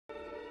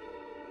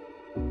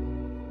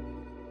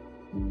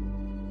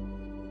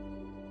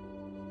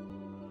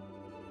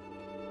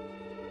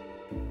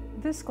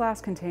This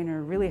glass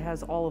container really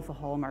has all of the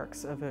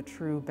hallmarks of a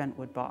true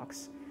Bentwood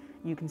box.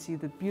 You can see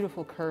the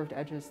beautiful curved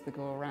edges that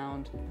go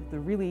around, the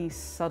really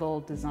subtle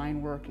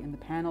design work in the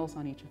panels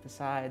on each of the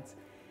sides,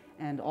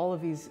 and all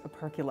of these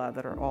opercula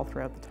that are all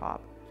throughout the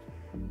top.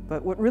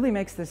 But what really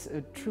makes this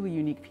a truly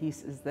unique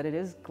piece is that it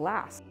is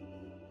glass.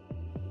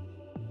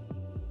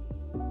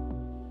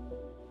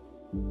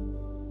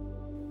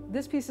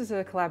 This piece is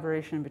a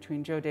collaboration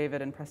between Joe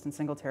David and Preston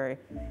Singletary.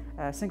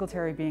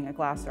 Singletary being a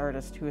glass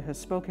artist who has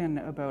spoken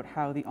about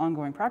how the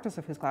ongoing practice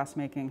of his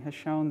glassmaking has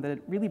shown that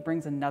it really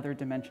brings another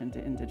dimension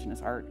to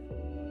Indigenous art.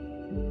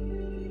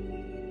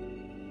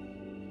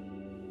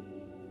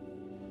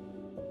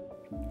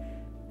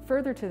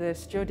 Further to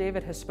this, Joe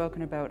David has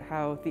spoken about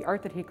how the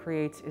art that he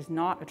creates is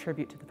not a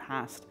tribute to the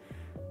past,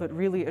 but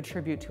really a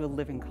tribute to a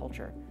living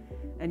culture.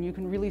 And you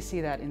can really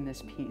see that in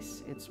this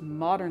piece. It's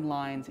modern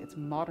lines, it's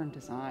modern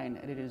design,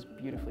 and it is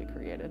beautifully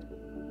created.